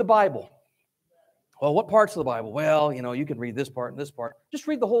 Read the Bible. Well, what parts of the Bible? Well, you know, you can read this part and this part. Just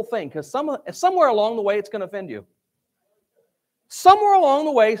read the whole thing, because somewhere along the way, it's going to offend you. Somewhere along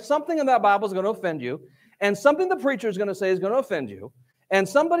the way, something in that Bible is going to offend you, and something the preacher is going to say is going to offend you, and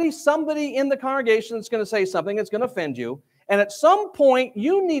somebody in the congregation is going to say something that's going to offend you, and at some point,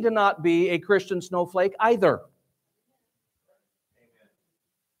 you need to not be a Christian snowflake either.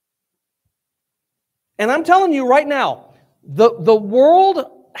 And I'm telling you right now, the world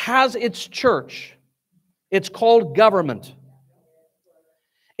has its church. It's called government.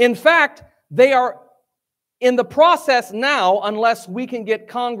 In fact, they are in the process now, unless we can get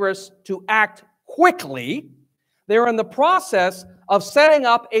Congress to act quickly, they're in the process of setting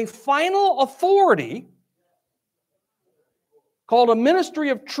up a final authority called a Ministry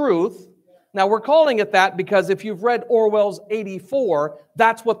of Truth. Now, we're calling it that because if you've read Orwell's 84,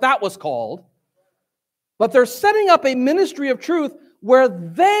 that's what that was called. But they're setting up a Ministry of Truth where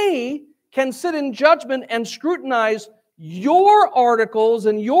they can sit in judgment and scrutinize your articles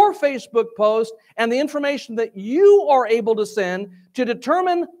and your Facebook posts and the information that you are able to send to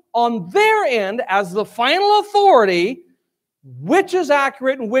determine on their end as the final authority which is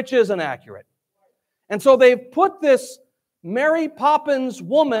accurate and which isn't accurate. And so they've put this Mary Poppins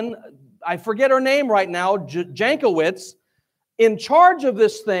woman, I forget her name right now, Jankowicz, in charge of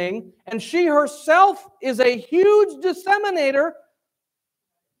this thing, and she herself is a huge disseminator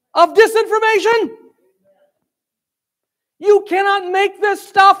of disinformation. You cannot make this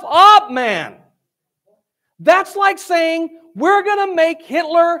stuff up, man. That's like saying we're going to make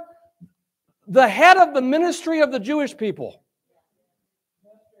Hitler the head of the ministry of the Jewish people.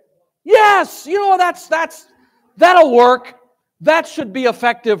 Yes, you know, that'll work. That should be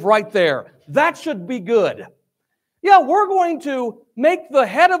effective right there. That should be good. Yeah, we're going to make the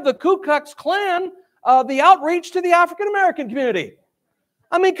head of the Ku Klux Klan the outreach to the African American community.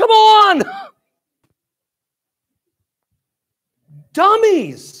 I mean, come on.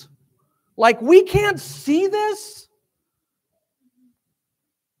 Dummies. Like, we can't see this?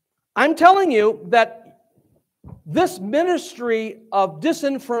 I'm telling you that this ministry of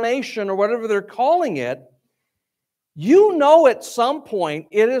disinformation, or whatever they're calling it, you know at some point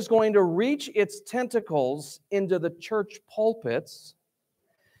it is going to reach its tentacles into the church pulpits,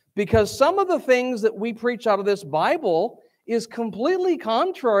 because some of the things that we preach out of this Bible is completely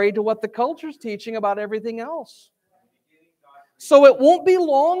contrary to what the culture's teaching about everything else. So it won't be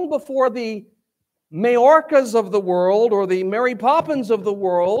long before the Mayorkas of the world or the Mary Poppins of the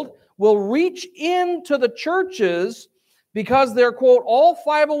world will reach into the churches, because they're, quote, all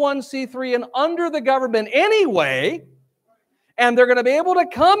 501c3 and under the government anyway, and they're going to be able to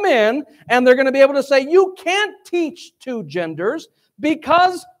come in and they're going to be able to say, you can't teach two genders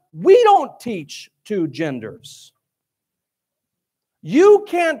because we don't teach two genders. You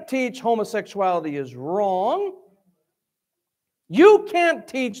can't teach homosexuality is wrong. You can't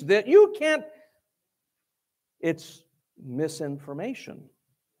teach that. You can't. It's misinformation.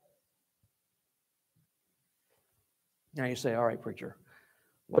 Now you say, all right, preacher,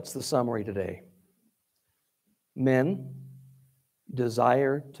 what's the summary today? Men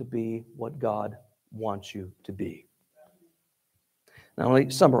desire to be what God wants you to be. Now let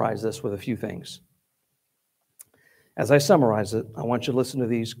me summarize this with a few things. As I summarize it, I want you to listen to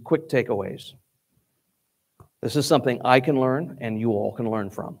these quick takeaways. This is something I can learn and you all can learn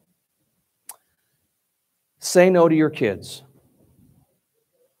from. Say no to your kids.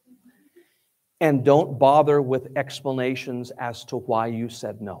 And don't bother with explanations as to why you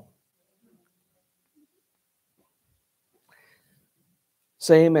said no.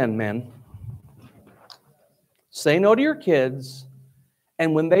 Say amen, men. Say no to your kids,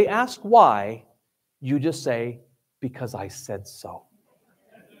 and when they ask why, you just say, because I said so.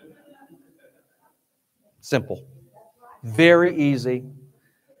 Simple. Very easy.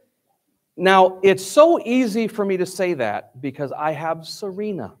 Now, it's so easy for me to say that because I have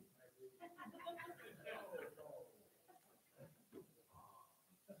Serena.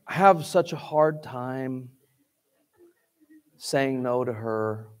 I have such a hard time saying no to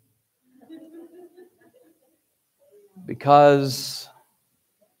her because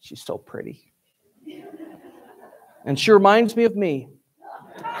she's so pretty. And she reminds me of me.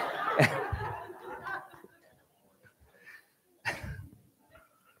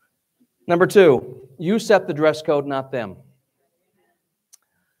 Number two, you set the dress code, not them.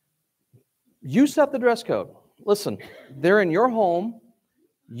 You set the dress code. Listen, they're in your home.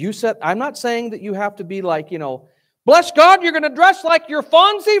 You set, I'm not saying that you have to be like, bless God, you're going to dress like your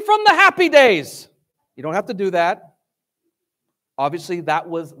Fonzie from the Happy Days. You don't have to do that. Obviously, that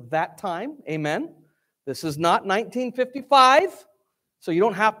was that time. Amen. This is not 1955, so you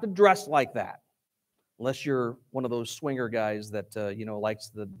don't have to dress like that. Unless you're one of those swinger guys that,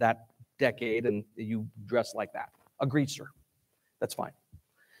 likes that decade and you dress like that. A greaser. That's fine.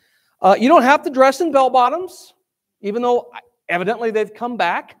 You don't have to dress in bell bottoms, even though evidently they've come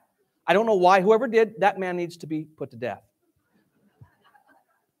back. I don't know why. Whoever did, that man needs to be put to death.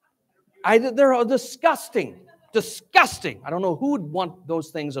 They're disgusting. Disgusting. I don't know who would want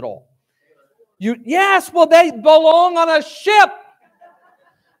those things at all. Yes, well, they belong on a ship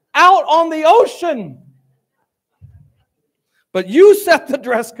out on the ocean. But you set the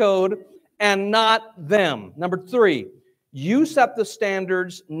dress code and not them. Number 3, you set the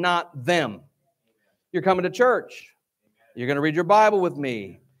standards, not them. You're coming to church. You're going to read your Bible with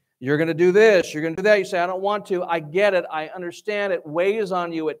me. You're going to do this. You're going to do that. You say, I don't want to. I get it. I understand. It weighs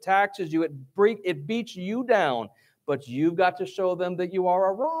on you. It taxes you. It beats you down. But you've got to show them that you are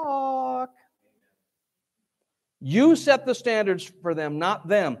a rock. You set the standards for them, not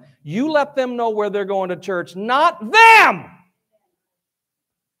them. You let them know where they're going to church, not them.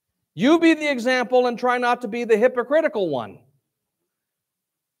 You be the example and try not to be the hypocritical one.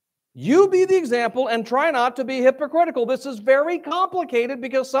 You be the example and try not to be hypocritical. This is very complicated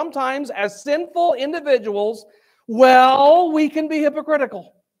because sometimes as sinful individuals, well, we can be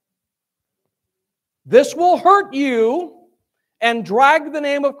hypocritical. This will hurt you and drag the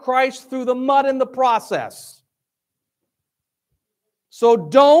name of Christ through the mud in the process. So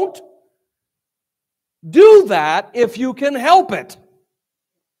don't do that if you can help it.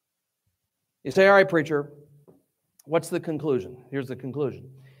 You say, all right, preacher, what's the conclusion? Here's the conclusion.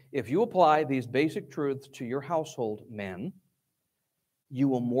 If you apply these basic truths to your household, men, you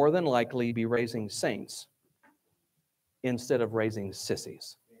will more than likely be raising saints instead of raising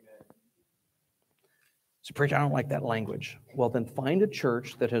sissies. So, preacher, I don't like that language. Well, then find a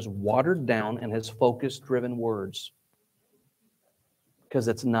church that has watered down and has focus-driven words. Because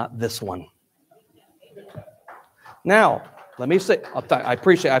it's not this one. Now, let me say, I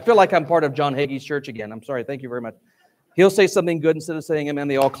feel like I'm part of John Hagee's church again. I'm sorry, thank you very much. He'll say something good instead of saying amen.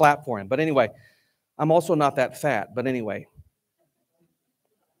 They all clap for him. But anyway, I'm also not that fat. But anyway.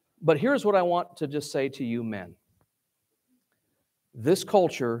 But here's what I want to just say to you men. This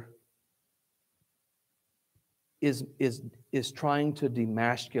culture is trying to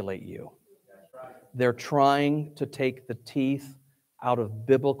demasculate you. They're trying to take the teeth out of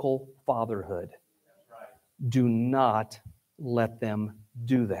biblical fatherhood. Do not let them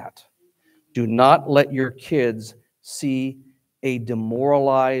do that. Do not let your kids see a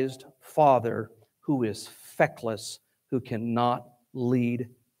demoralized father who is feckless, who cannot lead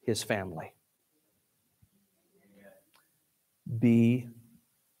his family. Be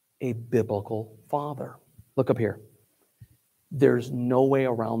a biblical father. Look up here. There's no way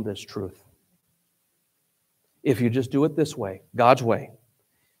around this truth. If you just do it this way, God's way.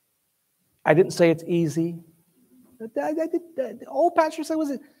 I didn't say it's easy. The old pastor said,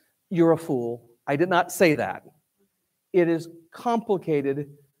 you're a fool. I did not say that. It is complicated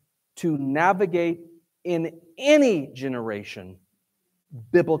to navigate in any generation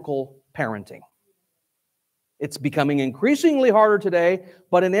biblical parenting. It's becoming increasingly harder today,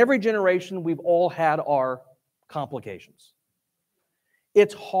 but in every generation, we've all had our complications.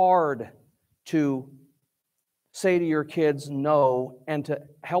 It's hard to say to your kids no and to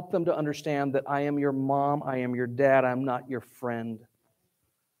help them to understand that I am your mom, I am your dad, I'm not your friend.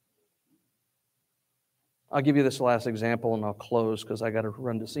 I'll give you this last example and I'll close because I got to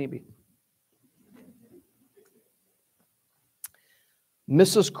run to CB.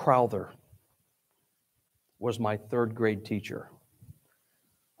 Mrs. Crowther was my 3rd grade teacher.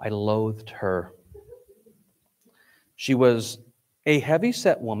 I loathed her. She was a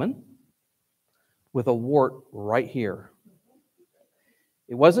heavy-set woman with a wart right here.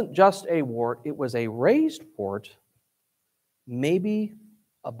 It wasn't just a wart, it was a raised wart, maybe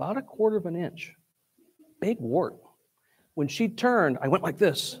about 1/4 inch. Big wart. When she turned, I went like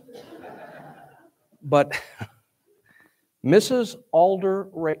this. But Mrs. Alder,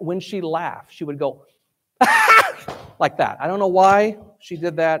 when she laughed, she would go like that. I don't know why she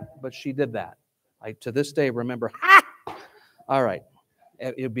did that, but she did that. I, to this day, remember, all right,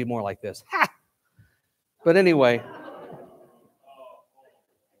 it would be more like this. But anyway,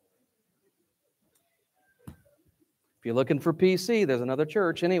 if you're looking for PC, there's another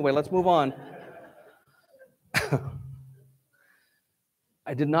church. Anyway, let's move on.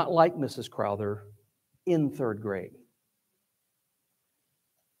 I did not like Mrs. Crowther in 3rd grade.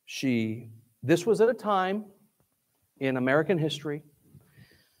 This was at a time in American history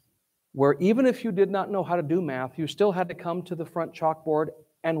where even if you did not know how to do math, you still had to come to the front chalkboard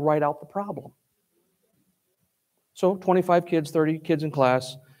and write out the problem. So 25 kids, 30 kids in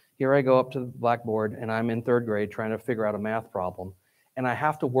class. Here I go up to the blackboard, and I'm in 3rd grade trying to figure out a math problem. And I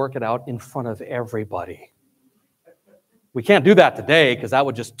have to work it out in front of everybody. We can't do that today because that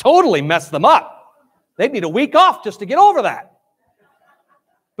would just totally mess them up. They'd need a week off just to get over that.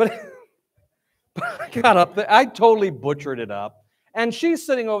 But I got up there. I totally butchered it up. And she's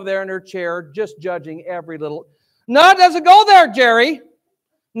sitting over there in her chair just judging every little... No, it doesn't go there, Jerry.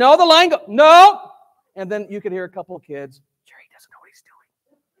 No, the line go, no. And then you could hear a couple of kids, Jerry doesn't know what he's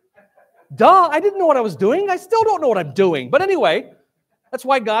doing. Duh, I didn't know what I was doing. I still don't know what I'm doing. But anyway, that's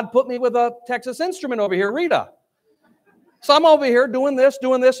why God put me with a Texas Instrument over here, Rita. So I'm over here doing this.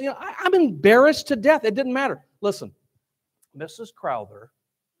 You know, I'm embarrassed to death. It didn't matter. Listen, Mrs. Crowther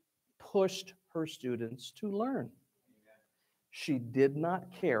pushed her students to learn. She did not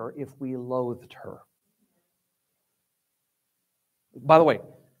care if we loathed her. By the way,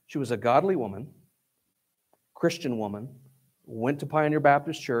 she was a godly woman, Christian woman, went to Pioneer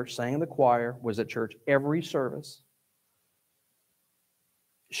Baptist Church, sang in the choir, was at church every service.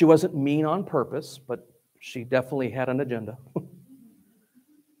 She wasn't mean on purpose, but she definitely had an agenda.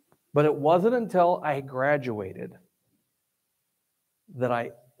 But it wasn't until I graduated that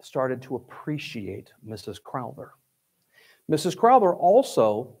I started to appreciate Mrs. Crowther. Mrs. Crowther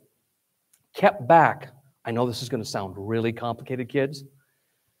also kept back. I know this is going to sound really complicated, kids,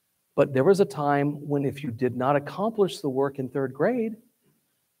 but there was a time when if you did not accomplish the work in third grade,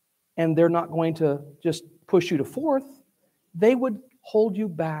 and they're not going to just push you to fourth, they would hold you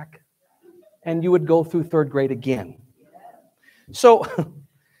back, and you would go through third grade again. So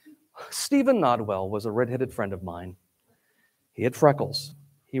Stephen Nodwell was a redheaded friend of mine. He had freckles.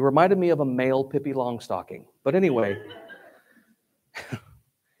 He reminded me of a male Pippi Longstocking. But anyway,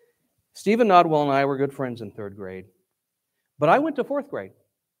 Stephen Nodwell and I were good friends in third grade. But I went to fourth grade.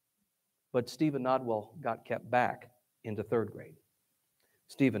 But Stephen Nodwell got kept back into third grade.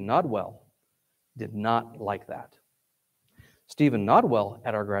 Stephen Nodwell did not like that. Stephen Nodwell,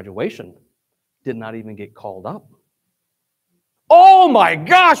 at our graduation, did not even get called up. Oh my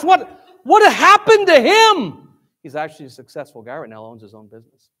gosh, what happened to him? He's actually a successful guy right now, owns his own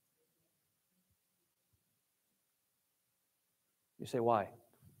business. You say, why?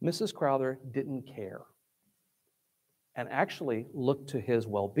 Mrs. Crowther didn't care and actually looked to his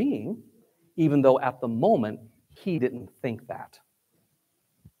well-being, even though at the moment he didn't think that.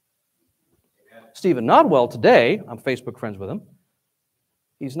 Stephen Nodwell today, I'm Facebook friends with him.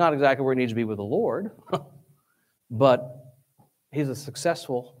 He's not exactly where he needs to be with the Lord, but he's a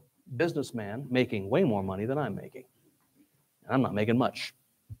successful businessman making way more money than I'm making. And I'm not making much.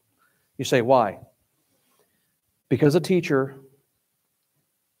 You say, why? Because a teacher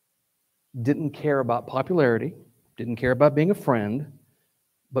didn't care about popularity, didn't care about being a friend,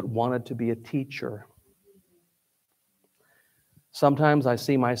 but wanted to be a teacher. Sometimes I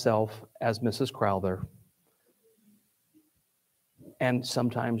see myself as Mrs. Crowther, and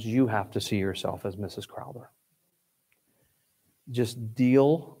sometimes you have to see yourself as Mrs. Crowther. Just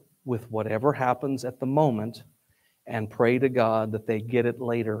deal with whatever happens at the moment and pray to God that they get it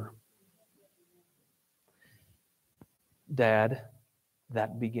later. Dad,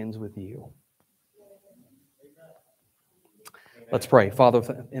 that begins with you. Let's pray. Father,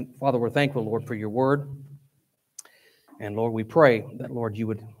 we're thankful, Lord, for your word. And Lord, we pray that, Lord, you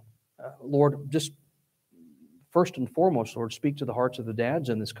would, Lord, just first and foremost, Lord, speak to the hearts of the dads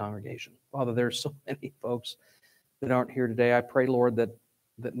in this congregation. Father, there's so many folks that aren't here today. I pray, Lord, that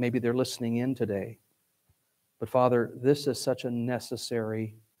maybe they're listening in today. But Father, this is such a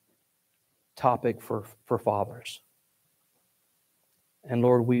necessary topic for fathers. And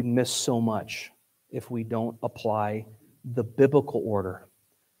Lord, we miss so much if we don't apply the biblical order.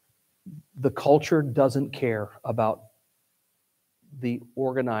 The culture doesn't care about the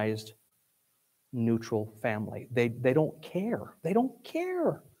organized, neutral family. They don't care. They don't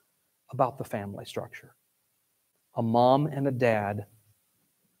care about the family structure. A mom and a dad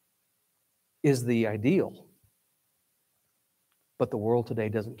is the ideal. But the world today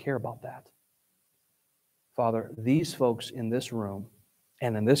doesn't care about that. Father, these folks in this room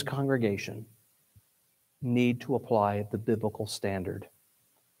and in this congregation need to apply the biblical standard.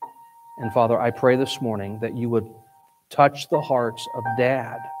 And Father, I pray this morning that you would touch the hearts of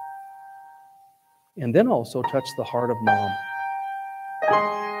dad and then also touch the heart of mom.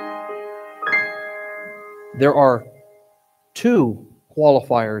 There are two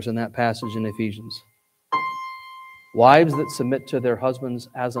qualifiers in that passage in Ephesians. Wives that submit to their husbands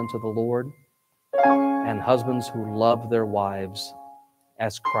as unto the Lord, and husbands who love their wives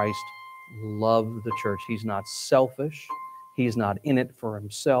as Christ loved the church. He's not selfish. He's not in it for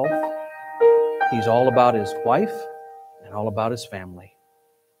himself. He's all about his wife and all about his family.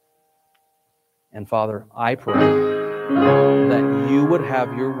 And Father, I pray that you would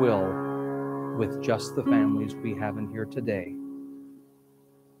have your will with just the families we have in here today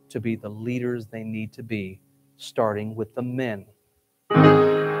to be the leaders they need to be, starting with the men.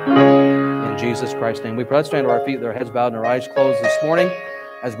 In Jesus Christ's name we pray. Let's stand to our feet with our heads bowed and our eyes closed this morning.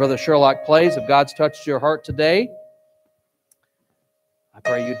 As Brother Sherlock plays, if God's touched your heart today, I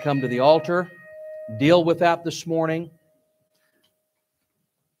pray you'd come to the altar, deal with that this morning.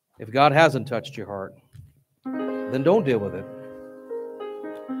 If God hasn't touched your heart, then don't deal with it.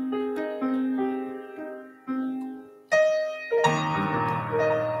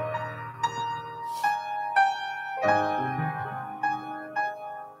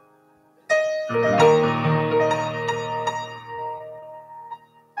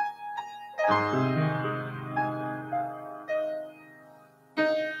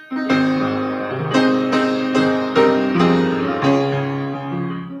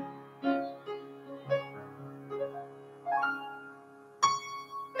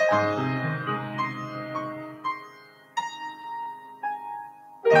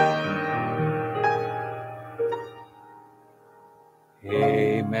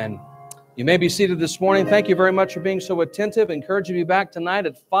 Amen. You may be seated this morning. Thank you very much for being so attentive. I encourage you to be back tonight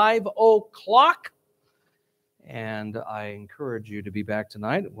at 5 o'clock. And I encourage you to be back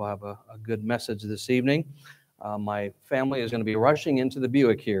tonight. We'll have a good message this evening. My family is going to be rushing into the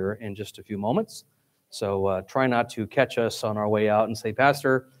Buick here in just a few moments. So try not to catch us on our way out and say,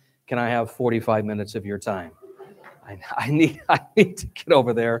 Pastor, can I have 45 minutes of your time? I need to get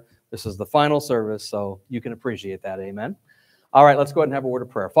over there. This is the final service, so you can appreciate that. Amen. All right, let's go ahead and have a word of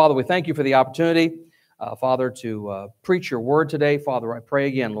prayer. Father, we thank you for the opportunity, Father, to preach your word today. Father, I pray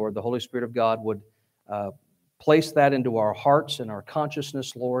again, Lord, the Holy Spirit of God would place that into our hearts and our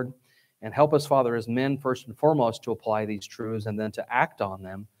consciousness, Lord, and help us, Father, as men, first and foremost, to apply these truths and then to act on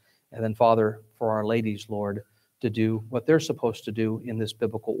them. And then, Father, for our ladies, Lord, to do what they're supposed to do in this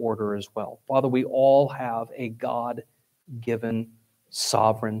biblical order as well. Father, we all have a God-given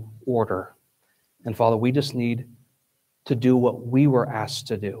sovereign order. And Father, we just need to do what we were asked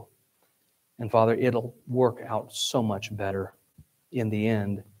to do. And Father, it'll work out so much better in the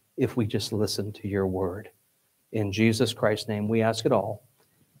end if we just listen to your word. In Jesus Christ's name, we ask it all.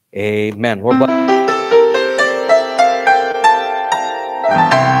 Amen. Lord bless.